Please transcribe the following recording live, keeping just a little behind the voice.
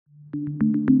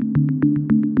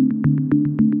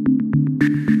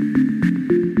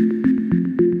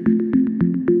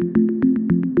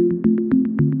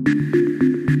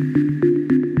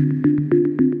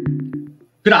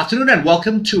Good afternoon and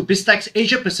welcome to Biztechasia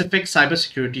Asia Pacific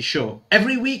Cybersecurity Show.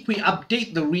 Every week we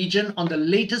update the region on the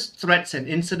latest threats and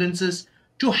incidences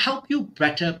to help you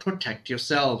better protect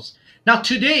yourselves. Now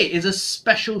today is a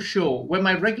special show where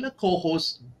my regular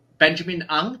co-host Benjamin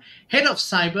Ang, Head of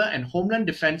Cyber and Homeland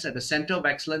Defense at the Center of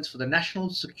Excellence for National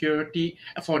Security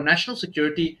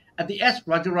at the S.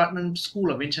 Rajaratnam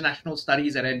School of International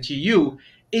Studies at NTU,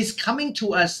 is coming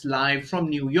to us live from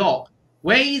New York,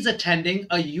 where he's attending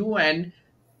a UN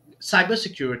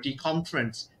cybersecurity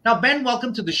conference. Now, Ben,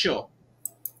 welcome to the show.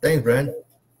 Thanks, Brian.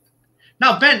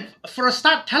 Now, Ben, for a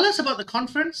start, tell us about the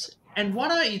conference and what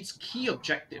are its key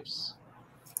objectives?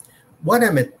 What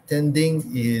I'm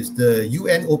attending is the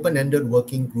UN Open-Ended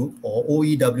Working Group, or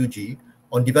OEWG,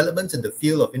 on developments in the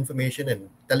field of information and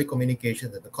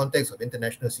telecommunications in the context of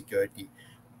international security.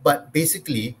 But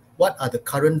basically, what are the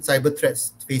current cyber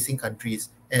threats facing countries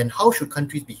and how should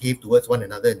countries behave towards one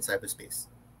another in cyberspace?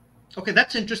 Okay,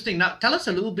 that's interesting. Now, tell us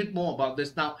a little bit more about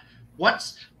this. Now,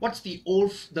 what's the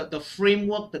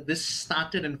framework that this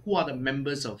started, and who are the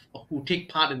members who take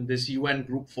part in this UN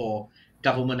group for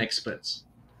government experts?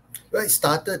 Well, it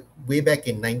started way back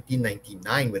in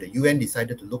 1999, where the UN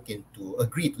decided to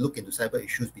agree to look into cyber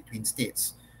issues between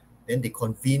states. Then they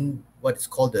convened what is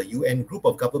called the UN Group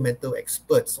of Governmental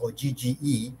Experts, or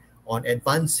GGE, on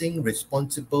advancing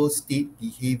responsible state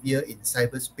behavior in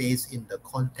cyberspace in the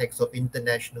context of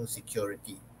international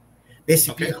security.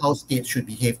 Basically, how states should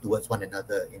behave towards one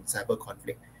another in cyber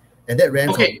conflict. And that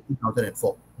ran from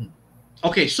 2004.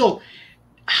 Okay, so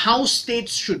how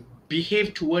states should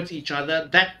behave towards each other,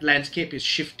 that landscape is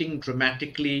shifting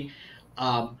dramatically,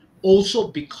 also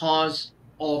because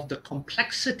of the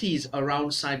complexities around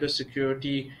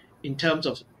cybersecurity in terms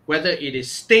of whether it is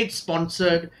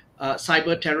state-sponsored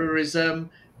cyber terrorism,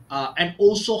 and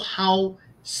also how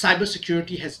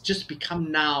cybersecurity has just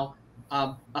become now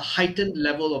a heightened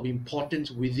level of importance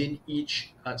within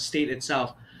each state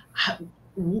itself.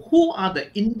 Who are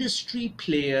the industry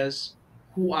players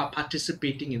who are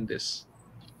participating in this?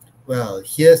 Well,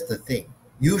 here's the thing.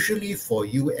 Usually for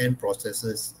UN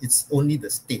processes, it's only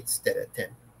the states that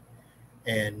attend.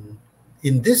 And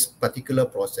in this particular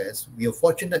process, we are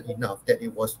fortunate enough that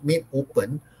it was made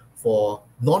open for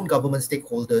non-government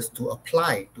stakeholders to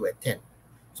apply to attend.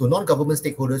 So non-government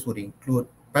stakeholders would include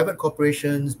private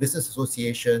corporations, business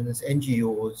associations,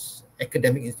 NGOs,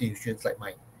 academic institutions like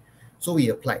mine. So we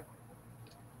applied.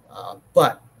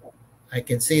 But I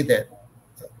can say that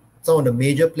some of the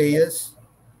major players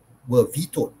were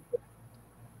vetoed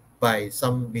by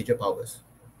some major powers.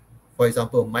 For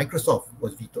example, Microsoft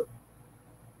was vetoed.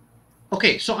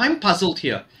 Okay, so I'm puzzled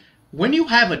here. When you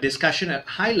have a discussion at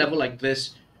high level like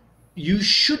this, you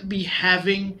should be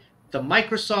having the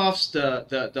Microsofts,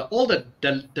 all the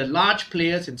large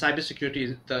players in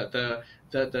cybersecurity, the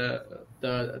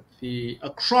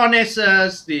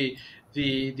Acronises, the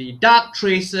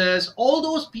DarkTraces, all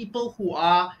those people who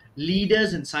are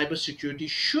leaders in cybersecurity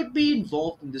should be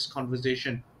involved in this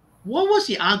conversation. What was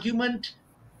the argument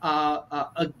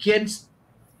against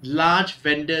large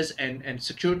vendors and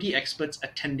security experts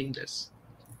attending this?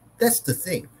 That's the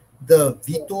thing. The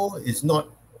veto does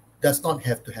not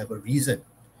have to have a reason.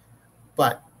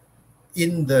 But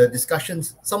in the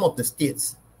discussions, some of the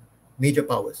states, major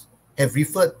powers, have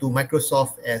referred to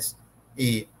Microsoft as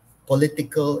a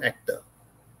political actor.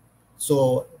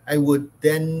 So I would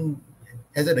then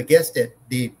hazard a guess that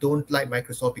they don't like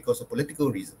Microsoft because of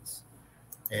political reasons.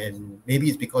 And maybe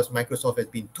it's because Microsoft has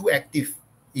been too active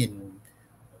in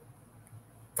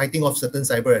fighting off certain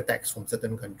cyber attacks from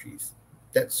certain countries.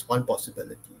 That's one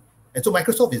possibility. And so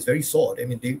Microsoft is very sore. I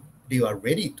mean, they are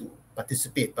ready to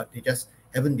participate, but they just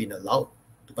haven't been allowed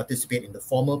to participate in the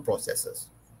formal processes.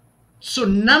 So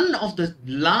none of the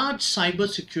large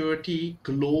cybersecurity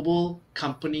global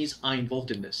companies are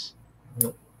involved in this?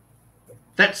 No.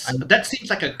 That seems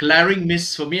like a glaring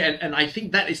miss for me, and I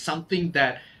think that is something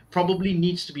that probably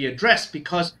needs to be addressed,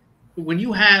 because when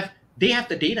they have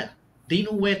the data, they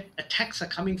know where attacks are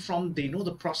coming from, they know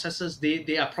the processes,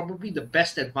 they are probably the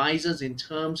best advisors in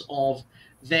terms of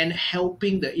then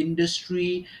helping the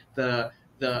industry, the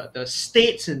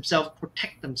states themselves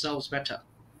protect themselves better.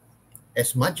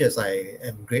 As much as I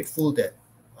am grateful that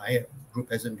my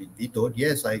group hasn't been vetoed,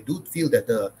 yes, I do feel that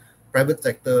the private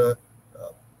sector,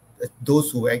 those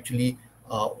who actually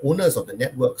are owners of the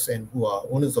networks and who are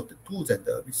owners of the tools and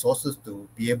the resources to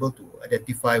be able to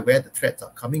identify where the threats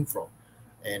are coming from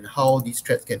and how these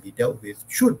threats can be dealt with,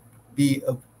 should be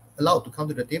allowed to come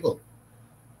to the table.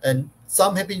 And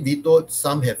some have been vetoed,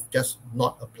 some have just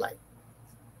not applied.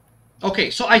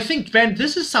 Okay, so I think, Ben,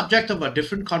 this is subject of a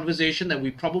different conversation that we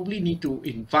probably need to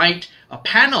invite a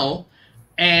panel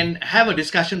and have a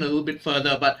discussion a little bit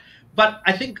further. But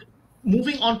I think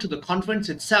moving on to the conference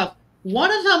itself,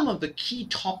 what are some of the key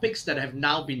topics that have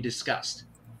now been discussed?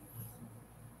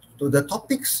 So the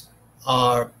topics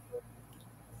are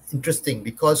interesting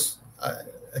because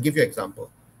I'll give you an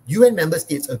example. UN member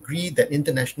states agree that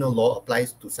international law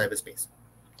applies to cyberspace.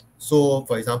 So,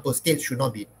 for example, states should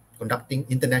not be conducting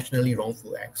internationally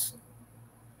wrongful acts.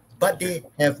 But they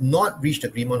have not reached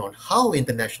agreement on how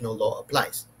international law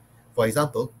applies. For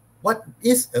example, what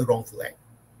is a wrongful act?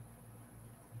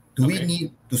 Do we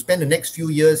need to spend the next few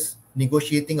years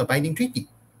negotiating a binding treaty?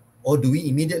 Or do we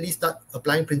immediately start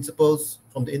applying principles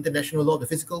from the international law of the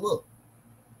physical world?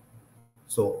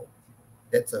 So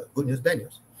that's a good news, bad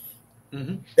news.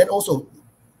 Then also,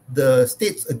 the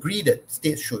states agree that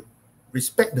states should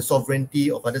respect the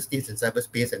sovereignty of other states in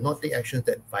cyberspace and not take actions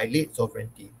that violate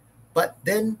sovereignty. But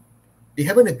then they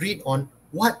haven't agreed on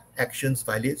what actions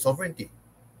violate sovereignty.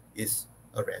 Is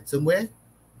a ransomware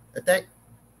attack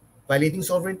violating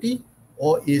sovereignty,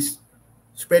 or is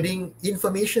spreading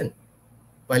information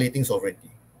violating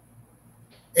sovereignty?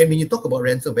 And when you talk about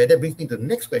ransomware, that brings me to the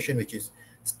next question, which is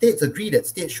states agree that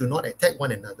states should not attack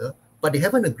one another, but they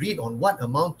haven't agreed on what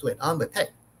amount to an armed attack.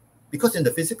 Because in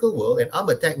the physical world, an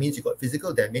armed attack means you got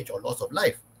physical damage or loss of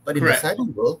life. But in Correct. the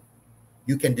cyber world,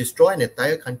 you can destroy an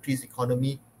entire country's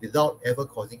economy without ever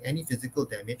causing any physical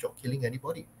damage or killing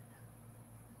anybody.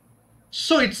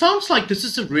 So it sounds like this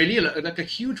is a really like a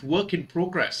huge work in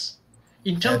progress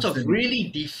in terms of really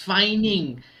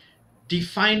defining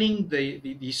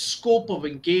the scope of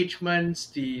engagements,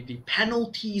 the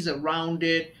penalties around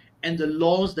it, and the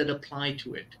laws that apply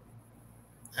to it.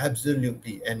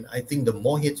 Absolutely. And I think the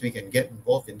more hits we can get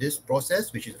involved in this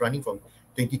process, which is running from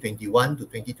 2021 to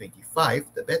 2025,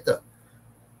 the better.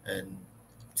 And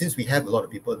since we have a lot of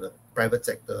people in the private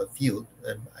sector field,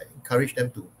 and I encourage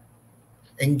them to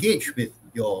engage with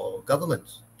your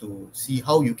governments to see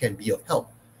how you can be of help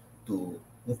to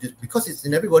move this, because it's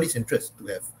in everybody's interest to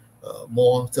have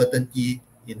more certainty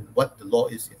in what the law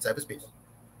is in cyberspace.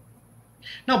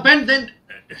 Now, Ben, then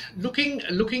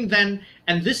looking then,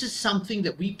 and this is something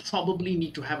that we probably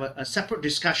need to have a separate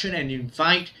discussion and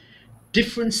invite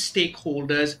different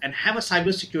stakeholders and have a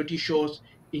cybersecurity show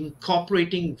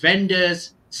incorporating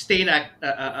vendors, state,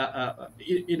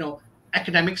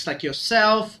 academics like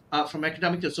yourself from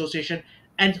academic association,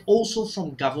 and also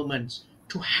from governments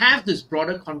to have this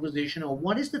broader conversation on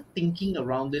what is the thinking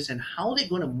around this and how they're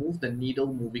going to move the needle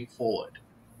moving forward.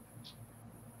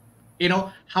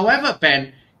 However,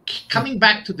 Ben, coming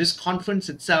back to this conference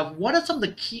itself, what are some of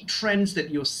the key trends that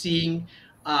you're seeing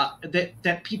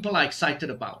that people are excited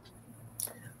about?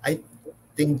 I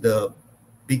think the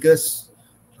biggest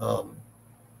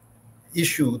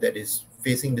issue that is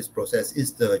facing this process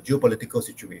is the geopolitical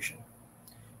situation.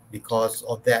 Because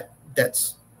of that,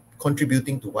 that's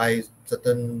contributing to why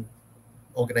certain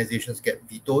organizations get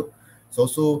vetoed. It's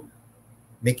also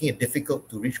making it difficult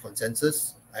to reach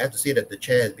consensus. I have to say that the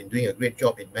chair has been doing a great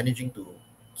job in managing to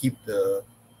keep the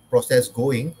process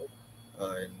going.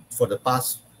 And for the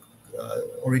past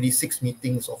already 6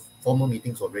 meetings of formal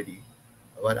meetings already,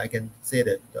 but I can say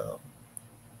that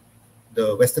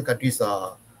the Western countries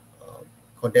are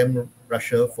condemn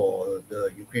Russia for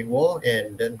the Ukraine war,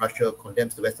 and then Russia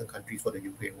condemns the Western countries for the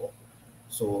Ukraine war.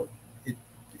 So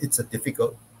it's a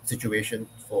difficult situation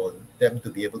for them to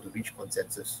be able to reach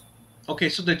consensus. Okay,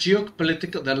 so the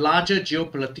larger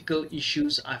geopolitical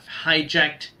issues have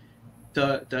hijacked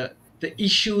the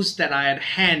issues that are at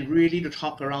hand, really, to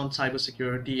talk around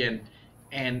cybersecurity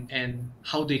and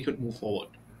how they could move forward.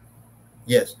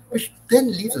 Yes, which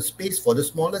then leaves a space for the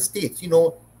smaller states.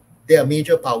 They are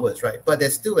major powers, right? But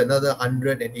there's still another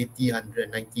 180,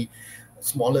 190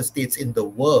 smaller states in the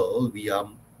world. We are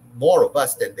more of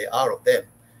us than there are of them.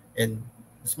 And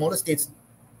the smaller states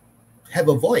have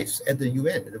a voice at the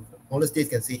UN. The smaller states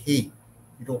can say, hey,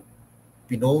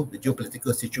 we know the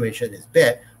geopolitical situation is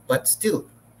bad, but still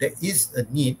there is a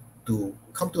need to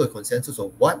come to a consensus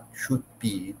of what should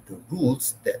be the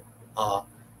rules that are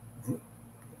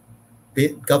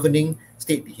governing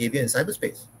state behavior in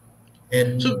cyberspace.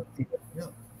 And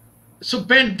so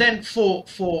Ben, then for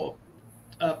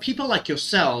people like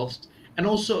yourself, and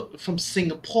also from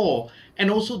Singapore, and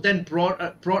also then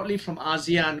broadly from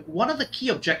ASEAN, what are the key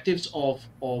objectives of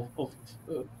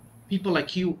people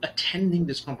like you attending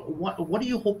this conference? What do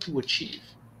you hope to achieve?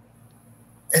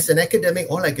 As an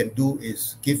academic, all I can do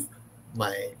is give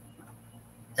my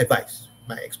advice,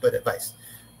 my expert advice.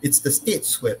 It's the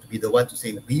states who have to be the one to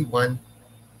say, we want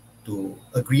to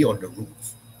agree on the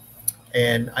rules.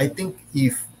 And I think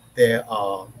if there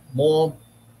are more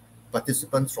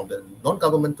participants from the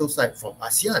non-governmental side, from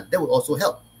ASEAN, that would also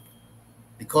help.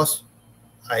 because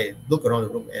I look around the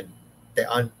room and there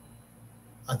aren't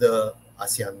other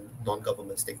ASEAN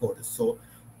non-government stakeholders. So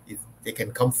if they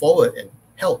can come forward and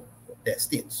help their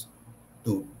states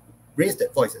to raise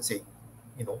that voice and say,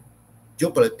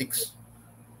 geopolitics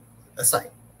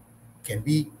aside, can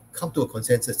we come to a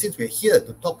consensus? Since we're here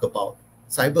to talk about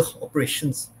cyber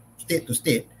operations state to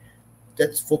state,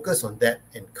 let's focus on that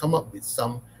and come up with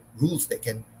some rules that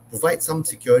can provide some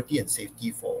security and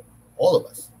safety for all of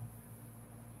us.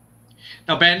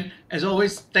 Now, Ben, as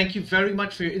always, thank you very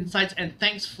much for your insights and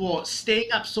thanks for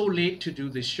staying up so late to do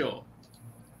this show.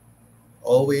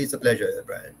 Always a pleasure,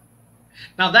 Brian.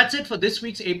 Now, that's it for this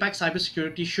week's APAC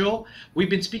Cybersecurity Show. We've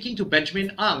been speaking to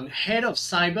Benjamin Ang, Head of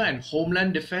Cyber and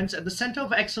Homeland Defense at the Center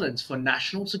of Excellence for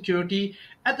National Security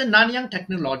at the Nanyang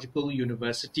Technological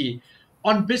University,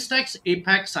 on Biztech's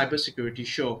APAC Cybersecurity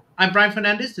Show. I'm Brian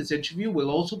Fernandez. This interview will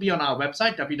also be on our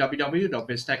website,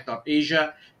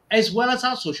 www.biztech.asia, as well as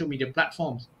our social media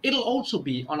platforms. It'll also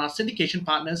be on our syndication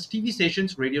partners, TV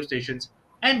stations, radio stations,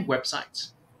 and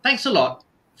websites. Thanks a lot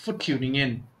for tuning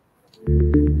in.